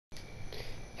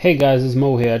Hey guys, it's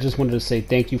Mo here. I just wanted to say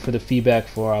thank you for the feedback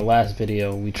for our last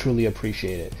video. We truly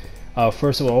appreciate it.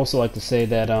 First of all, I'd also like to say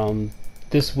that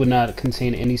this would not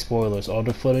contain any spoilers. All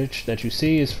the footage that you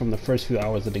see is from the first few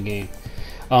hours of the game.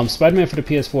 Spider-Man for the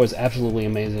PS4 is absolutely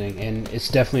amazing, and it's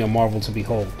definitely a marvel to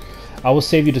behold. I will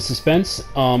save you the suspense.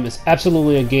 It's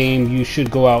absolutely a game you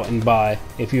should go out and buy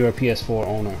if you're a PS4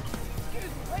 owner.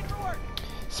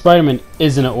 Spider-Man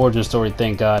isn't an origin story,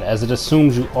 thank God, as it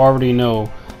assumes you already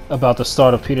know about the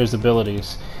start of Peter's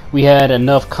abilities. We had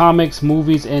enough comics,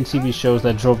 movies, and TV shows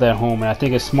that drove that home, and I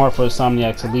think it's smart for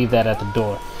Insomniac to leave that at the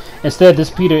door. Instead, this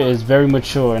Peter is very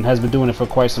mature and has been doing it for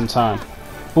quite some time.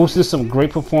 Boasting some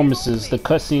great performances, the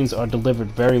cutscenes are delivered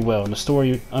very well, and the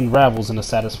story unravels in a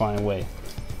satisfying way.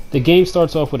 The game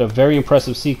starts off with a very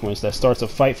impressive sequence that starts a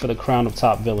fight for the crown of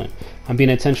top villain. I'm being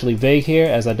intentionally vague here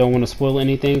as I don't want to spoil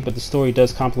anything, but the story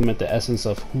does complement the essence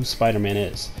of who Spider-Man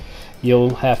is.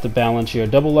 You'll have to balance your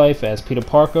double life as Peter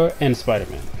Parker and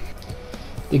Spider-Man.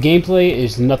 The gameplay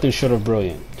is nothing short of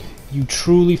brilliant. You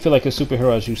truly feel like a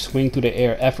superhero as you swing through the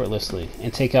air effortlessly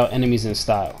and take out enemies in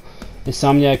style.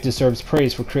 Insomniac deserves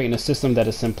praise for creating a system that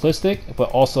is simplistic but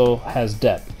also has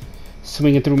depth.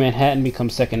 Swinging through Manhattan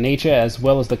becomes second nature, as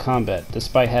well as the combat,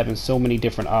 despite having so many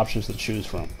different options to choose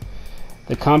from.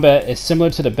 The combat is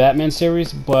similar to the Batman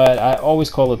series, but I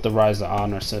always call it the Rise of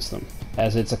Honor system,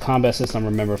 as it's a combat system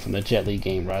remembered from the Jet Li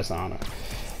game Rise of Honor.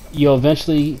 You'll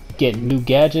eventually get new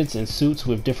gadgets and suits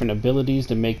with different abilities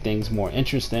to make things more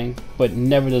interesting, but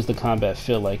never does the combat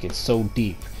feel like it's so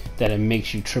deep that it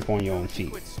makes you trip on your own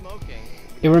feet.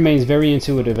 It remains very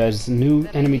intuitive as new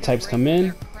enemy types come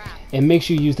in. It makes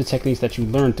you use the techniques that you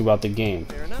learned throughout the game.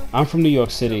 I'm from New York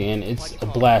City, and it's a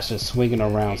blast just swinging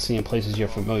around seeing places you're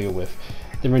familiar with.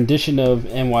 The rendition of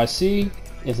NYC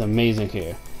is amazing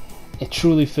here. It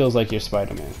truly feels like you're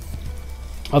Spider-Man.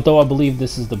 Although I believe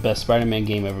this is the best Spider-Man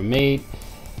game ever made,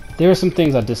 there are some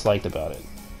things I disliked about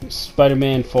it.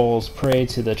 Spider-Man falls prey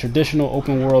to the traditional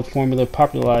open world formula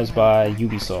popularized by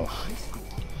Ubisoft.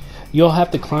 You'll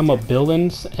have to climb up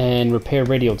buildings and repair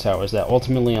radio towers that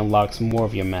ultimately unlocks more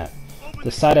of your map. The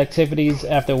side activities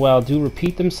after a while do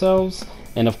repeat themselves,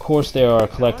 and of course there are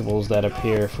collectibles that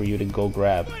appear for you to go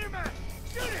grab.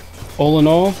 All in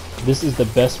all, this is the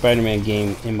best Spider-Man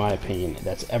game in my opinion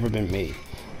that's ever been made,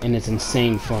 and it's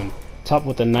insane fun. Topped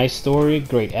with a nice story,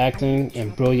 great acting,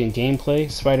 and brilliant gameplay,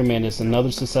 Spider-Man is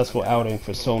another successful outing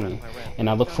for Sony, and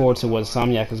I look forward to what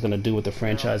Insomniac is going to do with the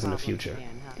franchise in the future.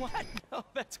 What? No,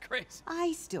 that's crazy.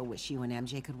 I still wish you and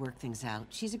MJ could work things out.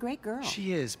 She's a great girl.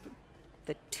 She is, but...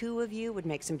 The two of you would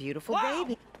make some beautiful Wow!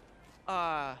 baby.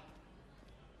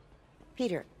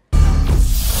 Peter,